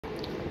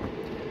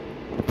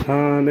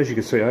As you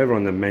can see over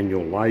on the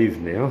manual lathe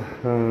now,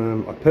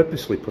 I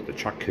purposely put the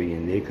chuck key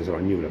in there because I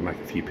knew it would make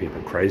a few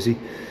people crazy.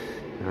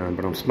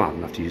 But I'm smart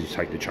enough to usually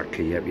take the chuck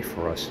key out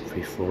before I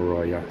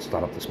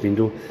start up the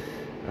spindle.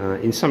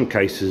 In some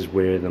cases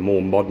where the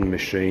more modern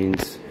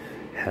machines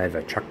have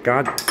a chuck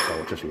guard, so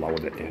I'll just lower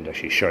that down to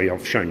actually show you.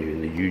 I've shown you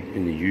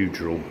in the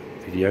U-drill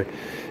video,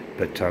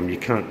 but you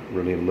can't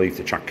really leave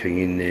the chuck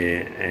key in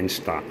there and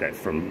start that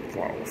from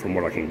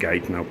what I can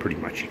gauge now, pretty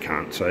much you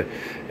can't. So,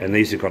 and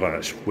these have got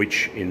a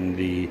switch in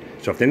the,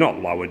 so if they're not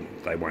lowered,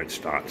 they won't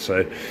start.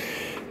 So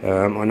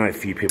I know a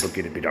few people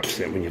get a bit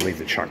upset when you leave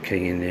the chuck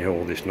key in there,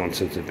 all this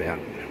nonsense about,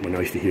 when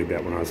I used to hear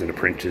about when I was an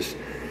apprentice,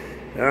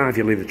 if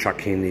you leave the chuck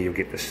key in there, you'll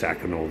get the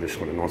sack and all this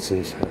sort of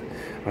nonsense.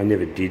 I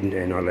never did,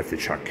 and I left the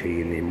chuck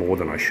key in there more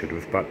than I should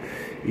have, but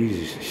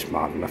he's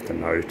smart enough to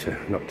know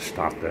not to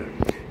start the...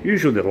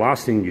 Usually the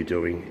last thing you're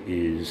doing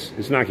is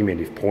an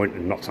argumentative point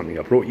and not something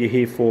I brought you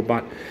here for,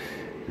 but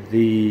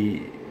you're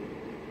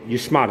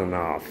smart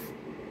enough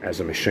as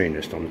a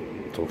machinist,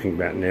 I'm talking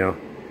about now,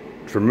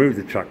 to remove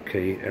the chuck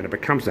key, and it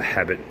becomes a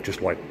habit,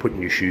 just like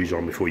putting your shoes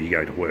on before you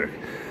go to work.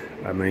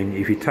 I mean,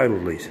 if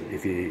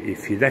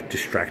you're that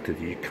distracted,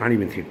 you can't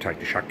even think to take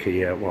the chuck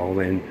key out, well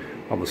then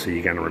obviously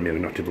you're going to remember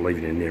not to leave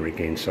it in there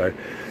again. So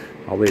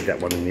I'll leave that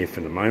one in there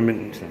for the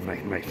moment, to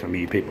make some of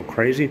you people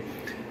crazy.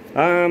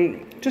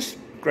 Just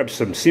grab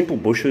some simple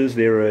bushes.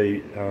 They're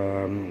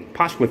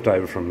parts left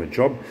over from the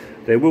job.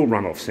 They will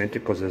run off centre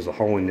because there's a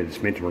hole in there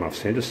that's meant to run off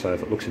centre, so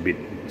if it looks a bit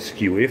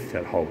skew-if,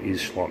 that hole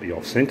is slightly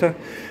off centre.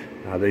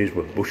 These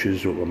were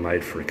bushes that were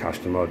made for a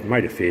customer. I'd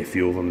made a fair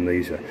few of them.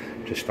 These are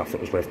just stuff that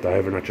was left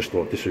over, and I just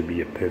thought this would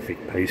be a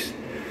perfect piece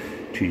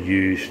to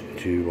use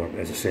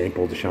as a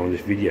sample to show in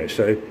this video.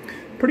 So,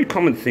 pretty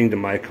common thing to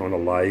make on a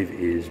lathe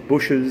is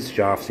bushes,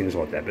 shafts, things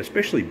like that, but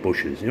especially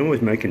bushes. You're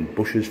always making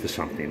bushes for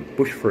something.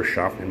 Bush for a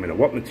shaft, no matter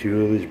what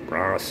material it is,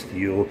 brass,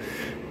 steel,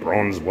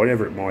 bronze,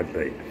 whatever it might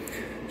be.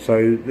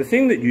 So the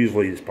thing that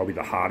usually is probably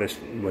the hardest,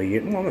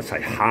 well, let's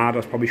say hard,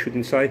 I probably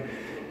shouldn't say,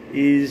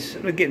 is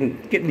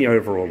getting the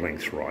overall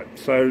length right.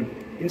 So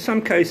in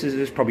some cases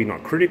it's probably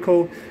not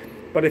critical,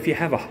 but if you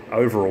have an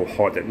overall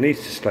height that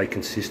needs to stay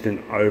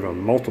consistent over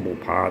multiple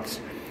parts,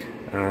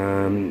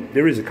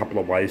 there is a couple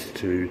of ways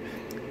to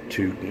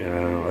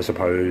I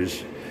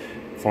suppose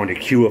find a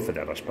cure for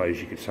that, I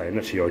suppose you could say, and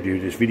that's the idea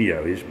of this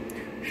video, is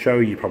show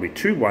you probably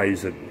two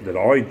ways that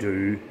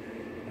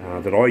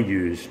I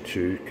use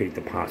to keep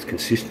the parts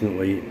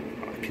consistent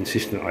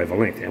over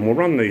length, and we'll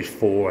run these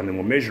four and then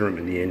we'll measure them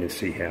in the end and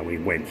see how we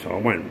went. So I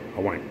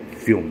won't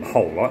film the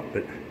whole lot,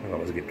 but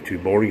otherwise it'll get too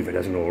boring if it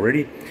hasn't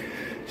already.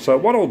 So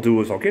what I'll do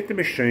is I'll get the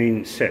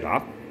machine set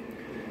up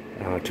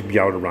to be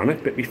able to run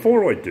it, but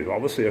before I do,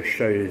 obviously I'll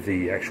show you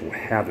the actual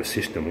how the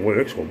system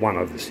works, or one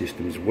of the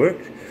systems work.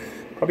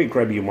 Probably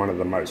grab you one of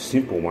the most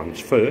simple ones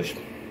first.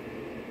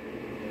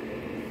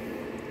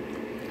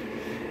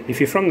 If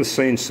you're from the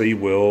CNC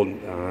world,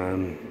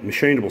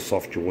 machinable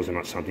soft jaws are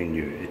not something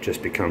new. It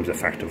just becomes a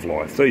fact of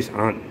life. These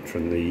aren't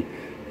from the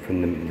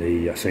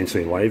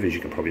CNC lathe, as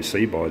you can probably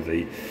see by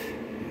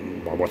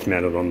what's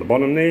mounted on the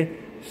bottom there.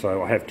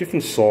 So I have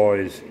different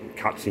size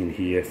cuts in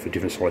here for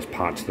different size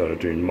parts that I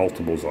do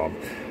multiples of.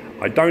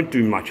 I don't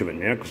do much of it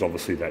now because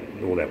obviously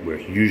all that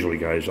work usually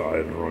goes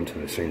over onto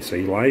the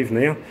CNC lathe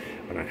now.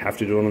 I don't have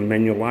to do it on the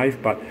manual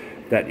lathe, but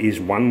that is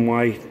one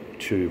way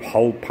to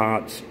hold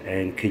parts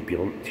and keep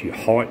your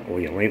height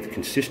or your length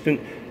consistent.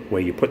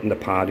 Where you're putting the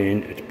part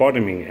in, it's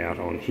bottoming out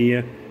on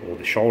here, or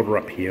the shoulder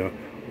up here,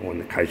 or in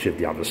the case of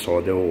the other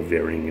side, they're all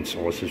varying in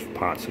sizes for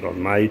parts that I've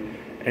made,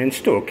 and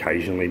still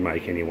occasionally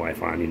make anyway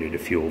if I only need a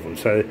few of them.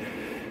 So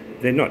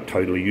they're not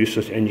totally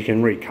useless, and you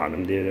can recut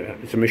them.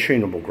 It's a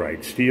machinable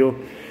grade steel,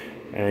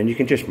 and you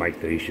can just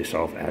make these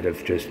yourself out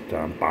of just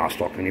bar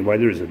stock anyway.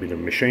 There is a bit of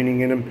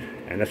machining in them,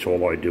 and that's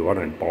all I do. I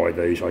don't buy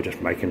these, I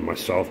just make them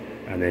myself,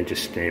 and then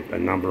just stamp a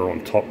number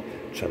on top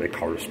so they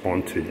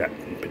correspond to that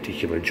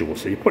particular jewel.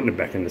 So you're putting it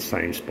back in the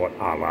same spot,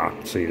 a la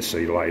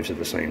CNC lathes are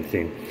the same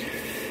thing.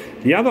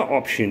 The other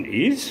option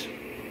is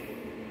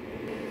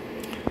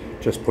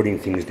just putting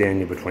things down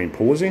in between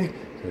pausing.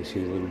 So you see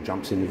the little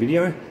jumps in the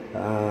video.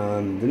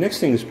 The next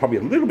thing is probably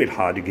a little bit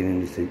hard to get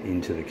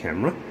into the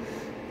camera,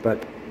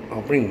 but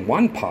I'll bring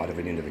one part of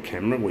it into the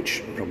camera,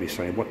 which you'll probably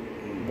say,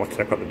 what's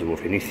that got to do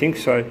with anything?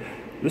 So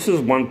this is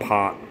one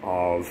part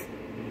of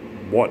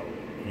what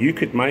you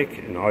could make,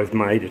 and I've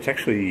made. It's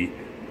actually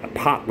a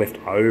part left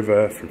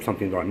over from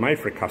something that I made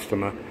for a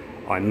customer.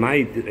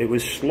 It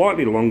was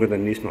slightly longer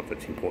than this, not that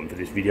it's important for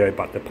this video,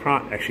 but the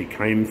part actually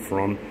came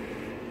from,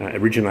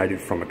 originated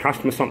from a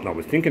customer, something I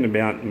was thinking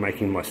about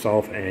making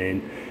myself,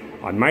 and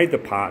I made the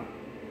part.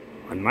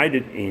 I made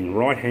it in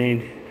right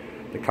hand.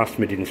 The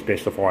customer didn't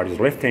specify it as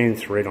left hand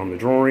thread on the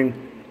drawing,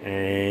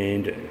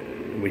 and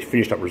we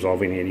finished up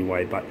resolving it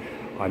anyway, but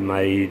I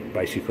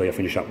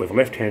finished up with a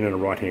left hand and a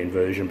right hand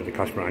version, but the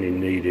customer only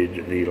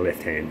needed the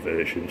left hand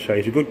version. So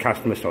he's a good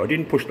customer, so I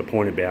didn't push the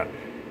point about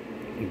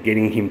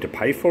getting him to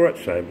pay for it.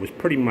 So it was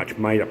pretty much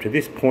made up to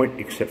this point,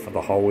 except for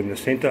the hole in the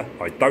center.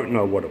 I don't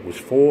know what it was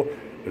for.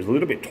 It was a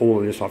little bit taller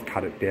than this. I've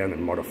cut it down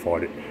and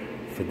modified it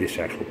for this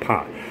actual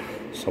part.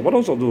 So what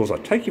I'll do is I'll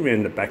take you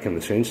around the back of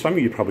the scene. Some of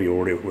you probably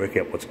already work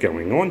out what's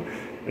going on,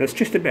 and it's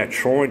just about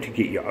trying to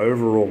get your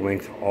overall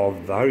length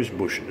of those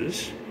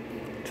bushes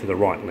to the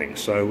right length.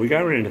 So we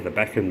go around to the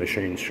back of the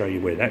machine and show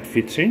you where that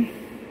fits in.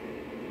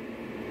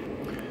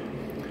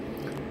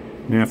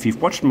 Now if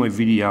you've watched my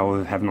video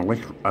of having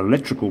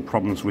electrical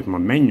problems with my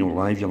manual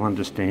lathe, you'll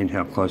understand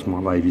how close my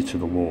lathe is to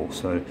the wall.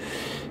 So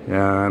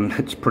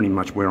that's pretty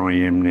much where I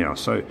am now.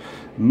 So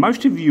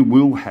most of you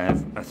will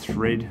have a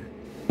thread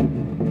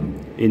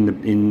in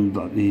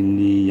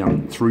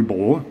the through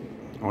bore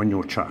on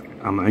your chuck,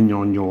 on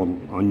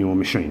your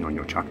machine, on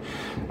your chuck,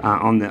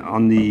 on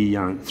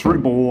the through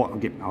bore.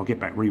 I'll get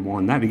back,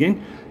 rewind that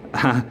again.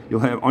 You'll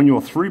have on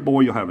your through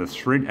bore, you'll have a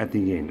thread at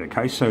the end.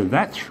 Okay, so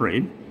that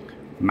thread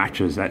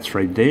matches that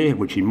thread there,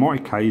 which in my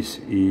case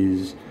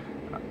is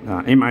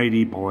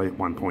M80 by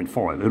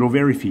 1.5. It'll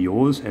vary for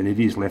yours, and it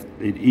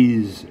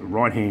is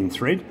right hand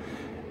thread,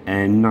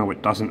 and no,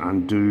 it doesn't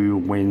undo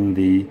when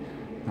the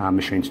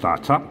machine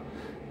starts up,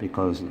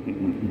 because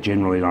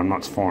generally I'm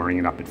not firing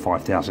it up at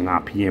 5,000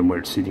 RPM where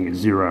it's sitting at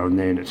 0 and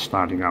then it's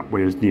starting up,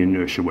 whereas the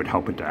inertia would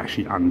help it to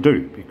actually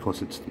undo,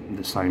 because it's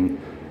the same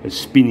as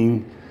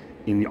spinning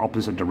in the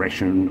opposite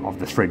direction of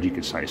the thread, you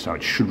could say. So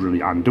it should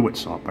really undo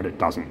itself, but it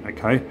doesn't.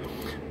 Okay,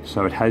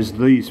 so it has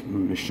these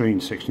machine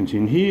sections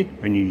in here,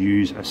 and you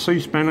use a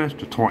C-spanner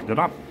to tighten it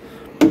up,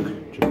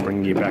 to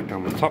bring you back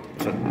on the top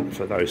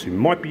for those who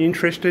might be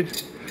interested.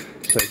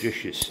 So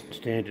just your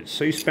standard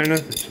C-spanner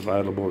that's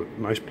available at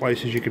most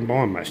places you can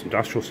buy, most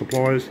industrial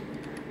suppliers.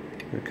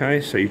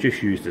 Okay, so you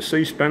just use the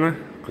C-spanner,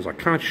 because I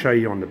can't show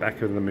you on the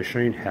back of the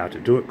machine how to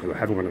do it, because I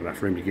haven't got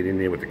enough room to get in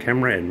there with the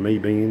camera and me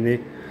being in there.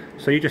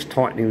 So you're just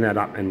tightening that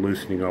up and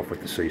loosening off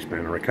with the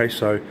C-spanner. Okay,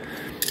 so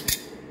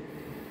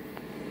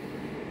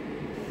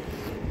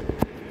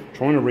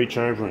trying to reach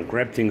over and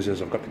grab things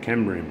as I've got the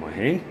camera in my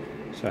hand.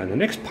 So the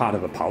next part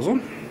of the puzzle,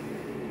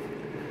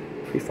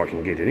 if I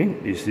can get it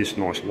in, is this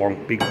nice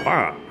long big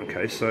bar.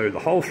 Okay, so the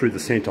hole through the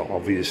center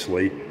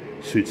obviously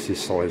suits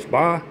this size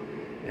bar,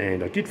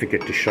 and I did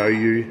forget to show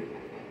you,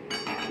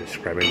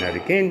 just grabbing that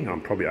again. I'm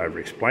probably over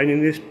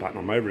explaining this, but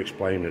I'm over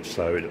explaining it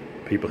so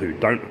that people who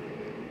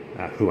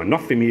are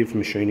not familiar with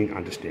machining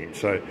understand.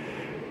 So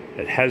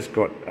it has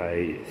got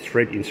a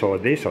thread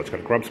inside there, so it's got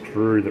a grub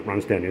screw that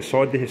runs down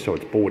inside there, so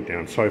it's bored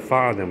down so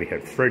far. Then we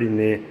have thread in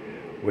there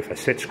with a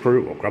set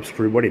screw or grub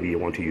screw, whatever you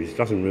want to use, it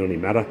doesn't really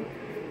matter.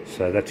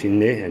 So that's in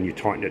there, and you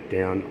tighten it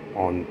down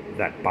on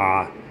that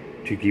bar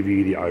to give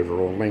you the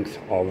overall length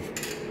of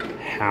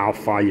how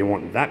far you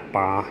want that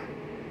bar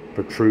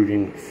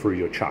protruding through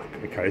your chuck.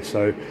 Okay,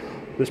 so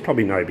there's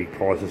probably no big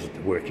prizes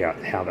to work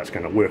out how that's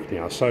going to work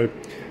now. So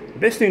the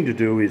best thing to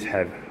do is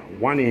have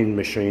one end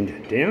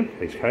machined down.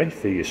 Okay,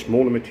 for your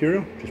smaller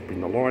material, just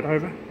bring the light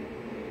over,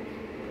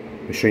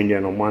 machine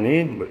down on one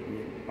end, but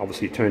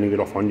obviously turning it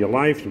off on your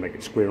lathe to make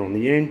it square on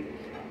the end.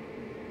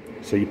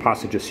 So your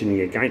parts are just sitting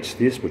against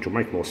this, which will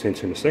make more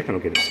sense in a second.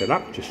 I'll get it set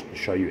up just to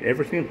show you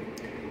everything.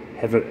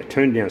 Have a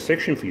turned down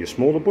section for your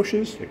smaller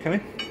bushes.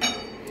 Okay,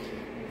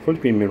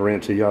 flip him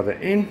around to the other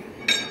end,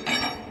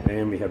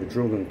 and we have a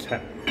drill and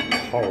tap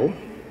hole.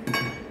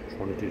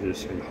 Trying to do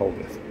this and hold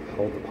the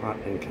part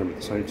and camera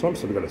at the same time.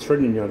 So we've got a thread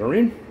in the other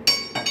end.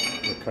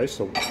 Okay,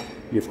 so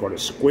you've got a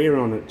square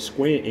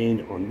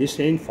end on this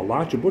end for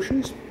larger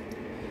bushes.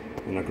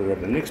 And I'll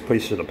grab the next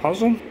piece of the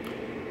puzzle.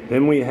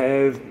 Then we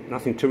have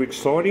nothing too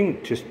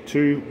exciting, just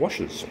two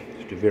washers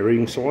to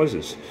varying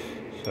sizes.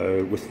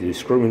 So with the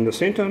screw in the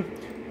center,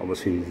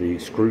 obviously the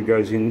screw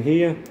goes in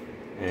here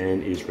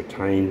and is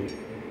retained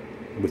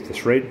with the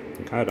thread.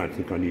 Okay, I don't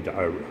think I need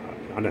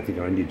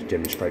to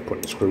demonstrate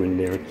putting the screw in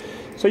there.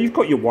 So you've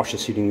got your washer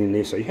sitting in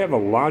there. So you have a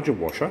larger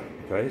washer.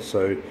 Okay,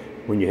 so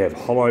when you have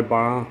hollow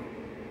bar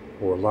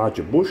or a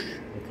larger bush,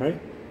 okay,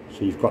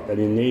 so you've got that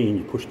in there, and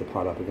you push the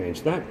part up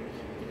against that.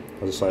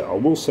 As I say, I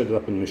will set it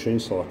up in the machine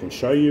so I can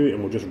show you, and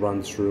we'll just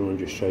run through and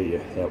just show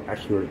you how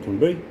accurate it can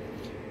be,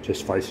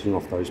 just facing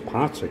off those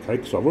parts. Okay,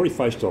 because I've already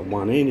faced off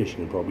one end, as you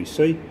can probably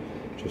see,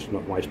 just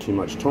not waste too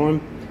much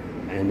time.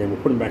 And then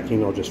we'll put them back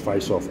in. I'll just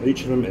face off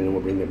each of them, and then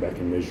we'll bring them back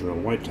and measure them.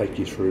 I won't take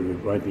you through, there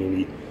won't be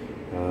any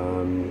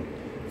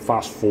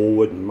fast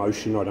forward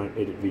motion. I don't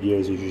edit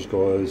videos, as you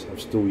guys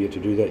have still yet to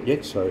do that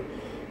yet, so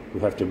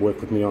you'll have to work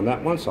with me on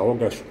that one. So I'll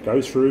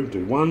go through,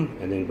 do one,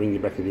 and then bring you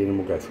back at the end, and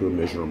we'll go through and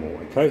measure them all.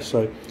 Okay,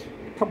 so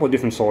a couple of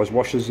different size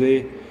washers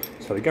there.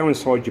 So they go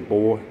inside your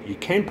bore. You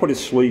can put a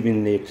sleeve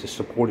in there to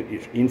support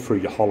it in through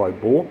your hollow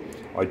bore.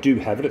 I do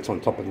have it, it's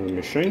on top of the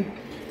machine.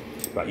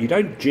 But you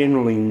don't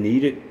generally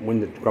need it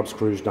when the grub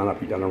screw is done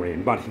up at the other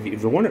end. But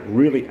if you want it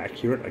really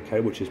accurate,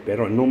 okay, which is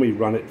better, I normally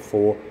run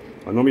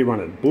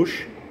a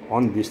bush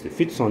on this that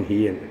fits on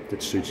here,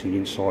 that suits the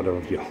inside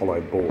of your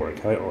hollow bore,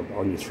 okay,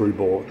 on your through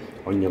bore,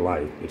 on your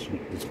lathe.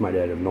 It's made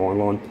out of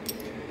nylon.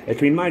 It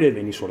can be made out of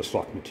any sort of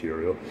soft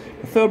material,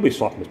 preferably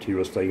soft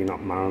material so you're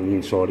not marring the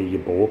inside of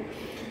your bore.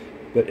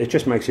 But it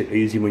just makes it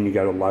easy when you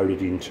go to load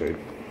it into.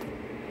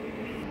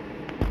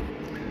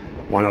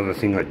 One other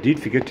thing I did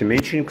forget to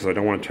mention, because I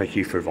don't want to take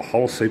you through the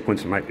whole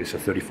sequence and make this a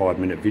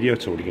 35-minute video,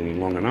 it's already getting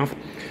long enough.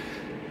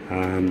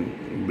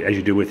 As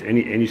you do with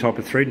any type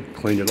of thread,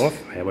 clean it off,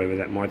 however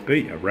that might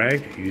be. A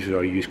rag,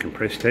 usually I use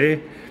compressed air,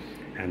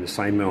 and the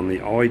same on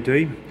the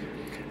ID.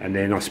 And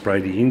then I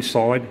spray the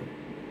inside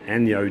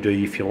and the OD,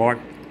 if you like,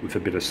 with a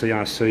bit of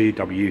CRC,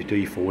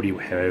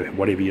 WD-40,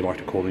 whatever you like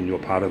to call in your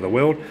part of the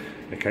world.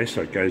 Okay,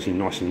 so it goes in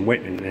nice and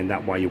wet, and then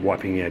that way you're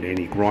wiping out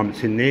any grime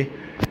that's in there,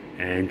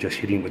 and just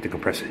hitting with the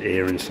compressed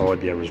air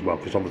inside there as well,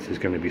 because obviously there's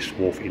going to be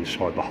swarf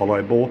inside the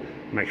hollow bore.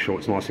 Make sure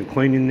it's nice and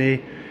clean in there.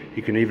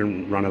 You can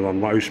even run it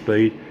on low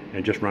speed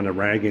and just run a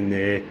rag in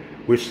there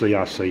with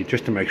CRC,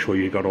 just to make sure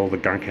you got all the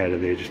gunk out of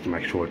there, just to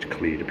make sure it's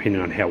clear,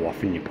 depending on how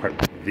often you poke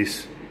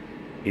this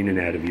in and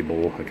out of your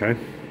bore. Okay,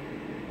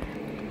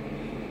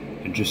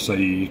 and just so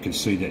you can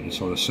see that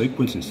inside the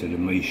sequence, instead of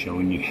me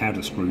showing you how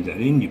to screw that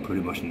in, you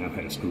pretty much know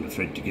how to screw the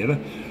thread together.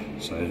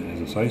 So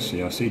as I say,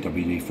 CRC,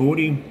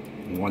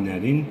 WD-40, wind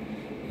that in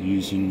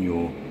using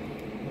your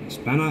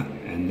spanner,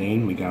 and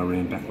then we go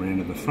back around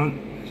to the front.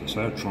 As I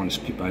say, I'm trying to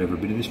skip over a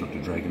bit of this, not to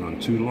drag it on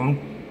too long.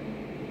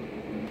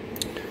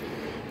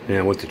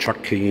 Now with the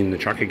chuck key in the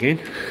chuck again.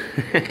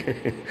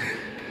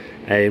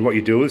 And what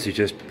you do is you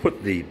just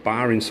put the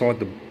bar inside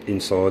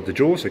the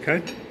jaws.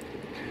 Okay,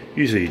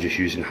 usually you're just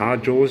using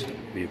hard jaws.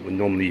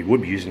 Normally you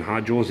would be using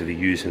hard jaws if you're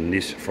using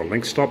this for a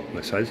length stop.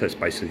 So that's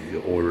basically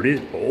all it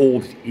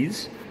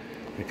is.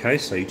 Okay,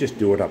 so you just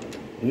do it up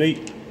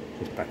neat,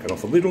 just back it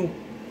off a little,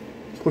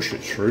 push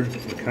it through.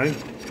 Okay,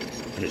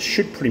 and it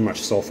should pretty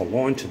much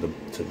self-align to the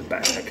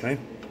back. Okay,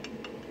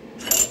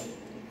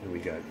 there we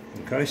go.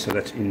 Okay, so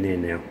that's in there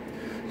now.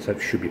 So it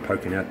should be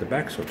poking out the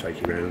back. So I'll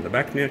take you around to the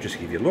back now, just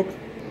to give you a look.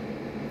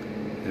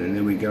 And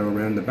then we go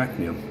around the back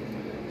now.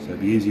 So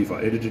it'd be easy if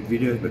I edited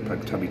videos, but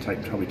probably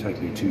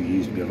take me 2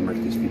 years to be able to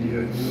make this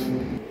video.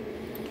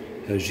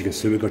 As you can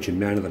see, we've got you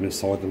mounted them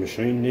inside the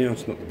machine now.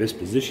 It's not the best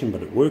position,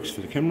 but it works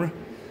for the camera.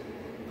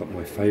 Got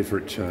my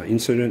favourite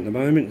inserter at the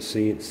moment,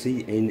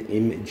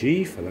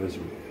 CNMG, for those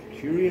who are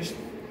curious.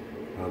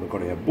 We've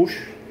got our bush,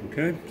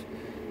 okay.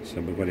 So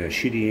we've got our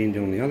shitty end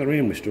on the other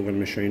end. We've still got a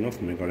machine off,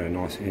 and we've got our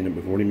nice end that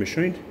we've already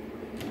machined.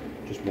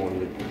 Just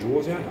wind the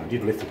jaws out. I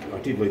did leave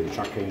the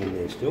chuck key in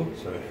there still,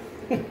 so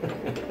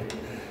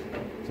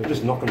so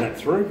just knocking that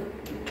through.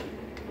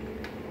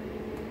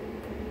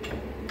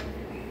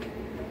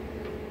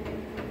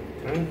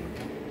 Okay,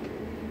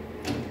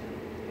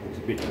 it's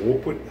a bit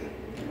awkward.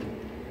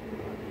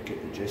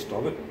 Get the gist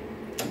of it.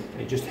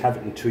 You just have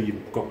it until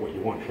you've got what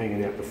you want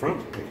hanging out the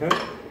front. Okay,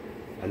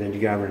 and then you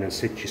go over and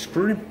set your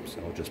screw.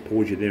 So I'll just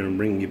pause you there and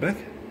bring you back.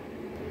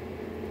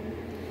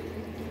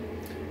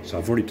 So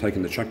I've already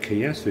taken the chuck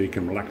key out, so you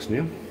can relax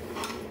now.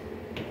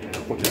 And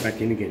I'll put it back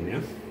in again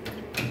now.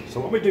 So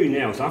what we do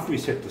now is, after we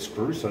set the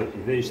screw, so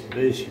there's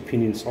your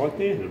pin inside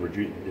there,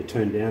 the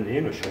turn down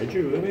end I showed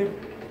you earlier.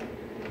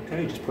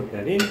 Okay, just put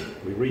that in.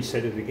 We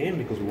reset it again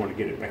because we want to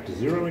get it back to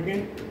 0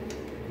 again.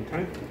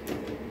 Okay,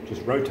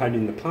 just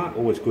rotating the part.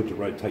 Always good to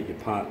rotate your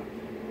part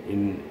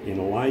in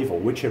a lathe, or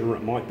whichever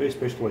it might be,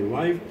 especially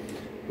lathe.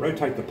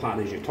 Rotate the part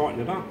as you tighten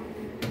it up.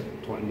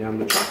 Tighten down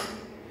the chuck.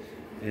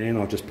 And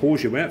I'll just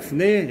pause you out from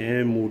there,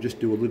 and we'll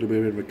just do a little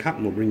bit of a cut,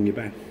 and we'll bring you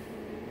back.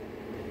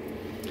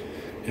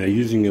 Now,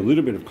 using a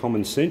little bit of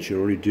common sense,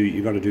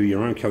 you've got to do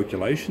your own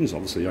calculations.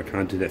 Obviously, I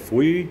can't do that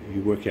for you. You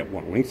work out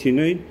what length you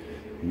need,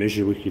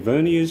 measure with your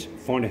verniers,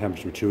 find out how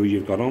much material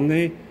you've got on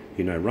there.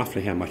 You know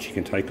roughly how much you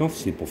can take off.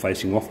 Simple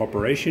facing off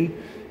operation.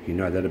 You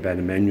know that about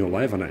a manual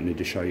lathe. I don't need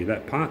to show you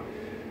that part.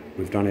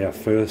 We've done our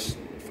first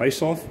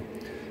face off.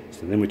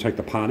 So then we take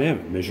the part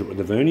out, measure it with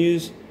the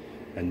verniers,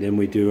 and then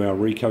we do our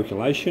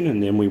recalculation,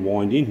 and then we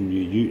wind in. And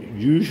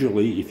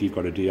usually, if you've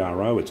got a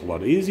DRO, it's a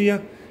lot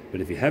easier,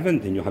 but if you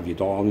haven't, then you'll have your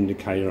dial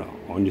indicator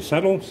on your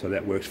saddle, so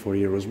that works for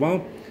you as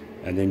well.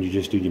 And then you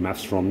just do your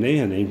maths from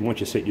there, and then once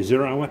you set your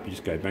 0 up, you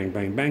just go bang,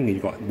 bang, bang, and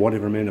you've got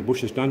whatever amount of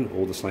bushes done,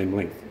 all the same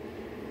length.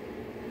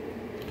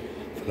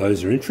 For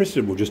those who are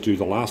interested, we'll just do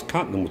the last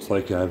cut, and then we'll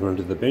take over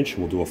into the bench, and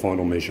we'll do a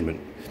final measurement.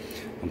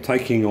 I'm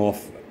taking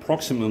off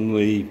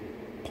approximately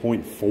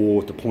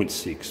 0.4 to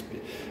 0.6.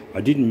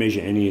 I didn't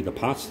measure any of the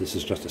parts. This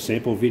is just a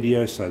sample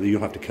video, so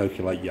you'll have to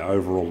calculate your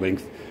overall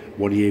length,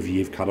 whatever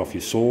you've cut off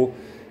your saw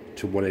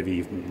to whatever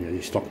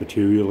your stock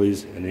material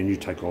is, and then you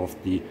take off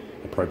the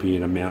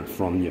appropriate amount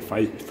from your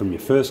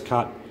first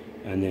cut,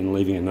 and then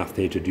leaving enough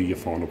there to do your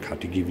final cut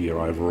to give you your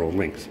overall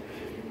length.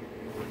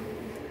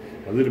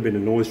 A little bit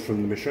of noise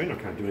from the machine I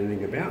can't do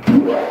anything about.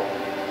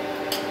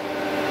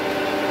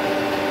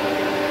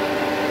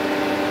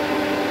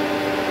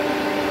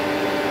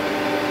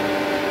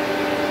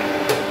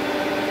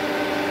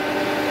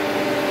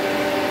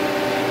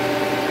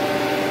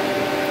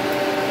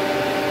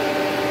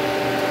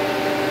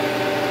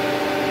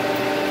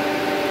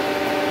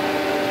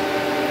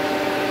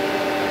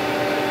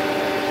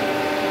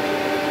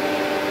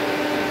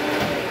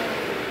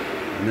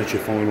 And that's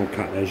your final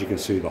cut. As you can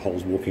see, the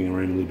hole's walking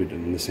around a little bit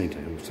in the centre.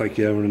 We'll take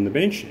you over on the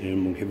bench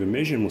and we'll give a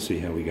measure and we'll see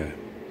how we go.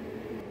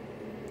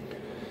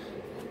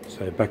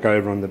 So back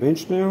over on the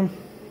bench now.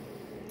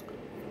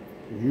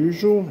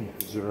 Usual,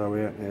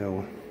 zero out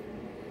our,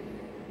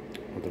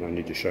 I don't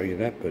need to show you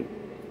that, but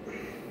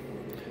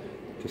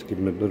Just give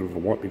them a little bit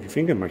of a wipe with your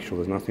finger, make sure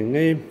there's nothing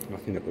there,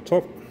 nothing at the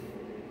top.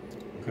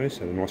 Okay, so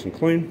they're nice and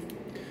clean.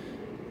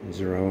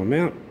 Zero them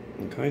out.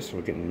 Okay, so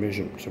we're getting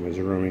measured, so we're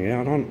zeroing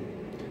out on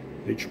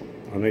each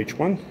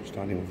one,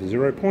 starting with the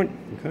 0 point.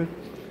 Okay,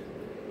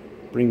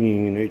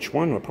 bringing in each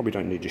one. I probably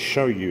don't need to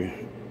show you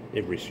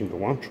every single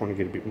one. Trying to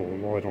get a bit more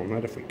light on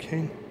that if we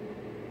can.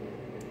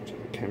 So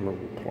the camera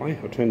will play.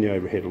 I'll turn the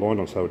overhead light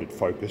on so it'd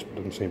focus, but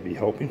doesn't seem to be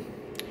helping.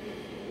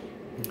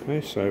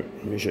 Okay, so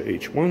measure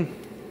each one.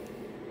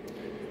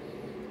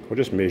 I'll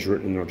just measure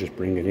it and I'll just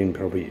bring it in,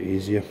 probably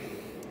easier.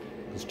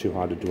 It's too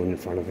hard to do it in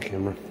front of the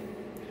camera.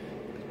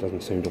 It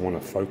doesn't seem to want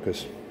to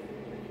focus.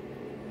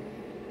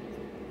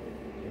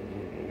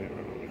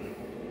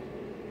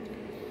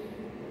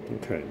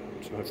 Okay,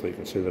 so hopefully you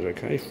can see that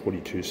okay.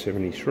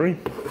 4273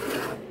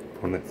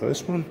 on that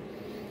first one.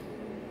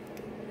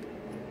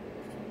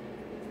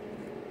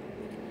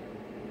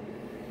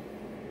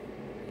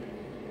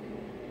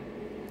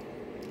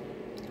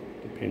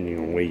 Depending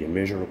on where you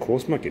measure, of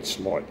course, might get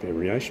slight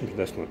variation, but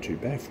that's not too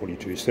bad.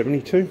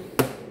 4272.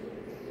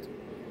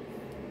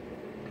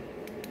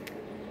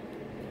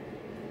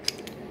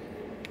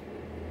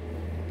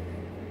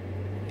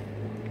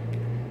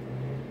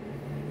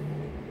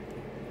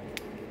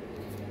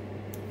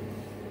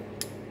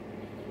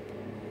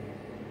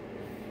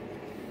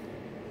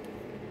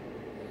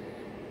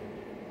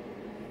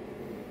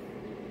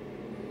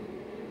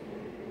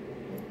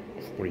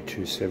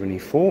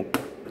 $42.74.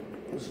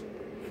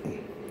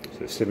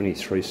 So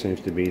 73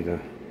 seems to be the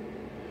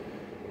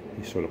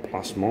sort of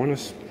plus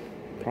minus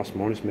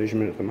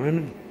measurement at the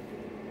moment.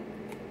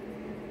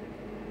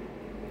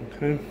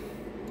 Okay,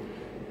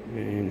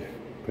 and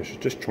I'm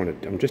just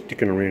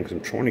dicking around because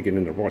I'm trying to get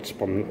in the right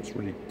spot, and it's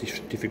really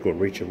difficult to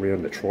reach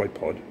around the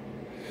tripod.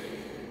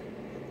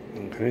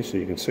 Okay, so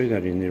you can see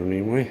that in there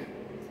anyway.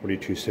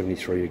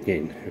 42.73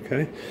 again.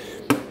 Okay,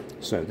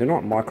 so they're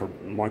not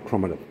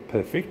micrometer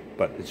perfect,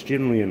 but it's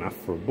generally enough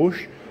for a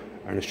bush,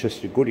 and it's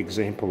just a good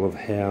example of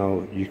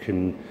how you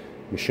can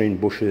machine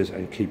bushes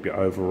and keep your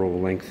overall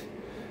length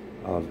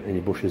of any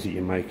bushes that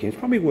you're making. It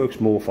probably works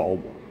more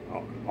for,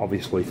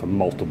 obviously, for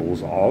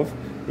multiples of.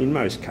 In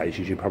most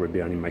cases you'll probably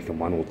be only making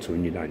one or two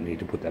and you don't need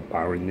to put that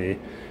bar in there.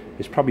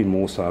 It's probably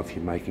more so if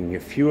you're making a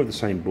few of the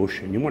same bush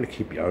and you want to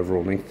keep your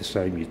overall length the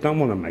same. You don't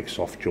want to make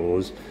soft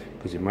jaws,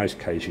 because in most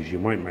cases you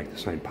won't make the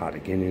same part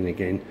again and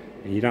again,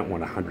 and you don't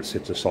want 100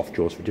 sets of soft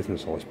jaws for different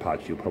size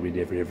parts you'll probably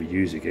never ever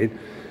use again.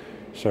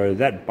 So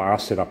that bar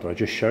setup that I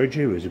just showed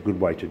you is a good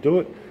way to do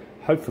it.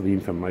 Hopefully the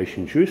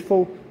information is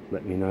useful.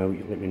 Let me know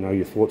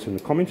your thoughts in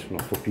the comments, and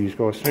I'll talk to you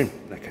guys soon.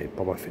 Okay,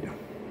 bye bye for now.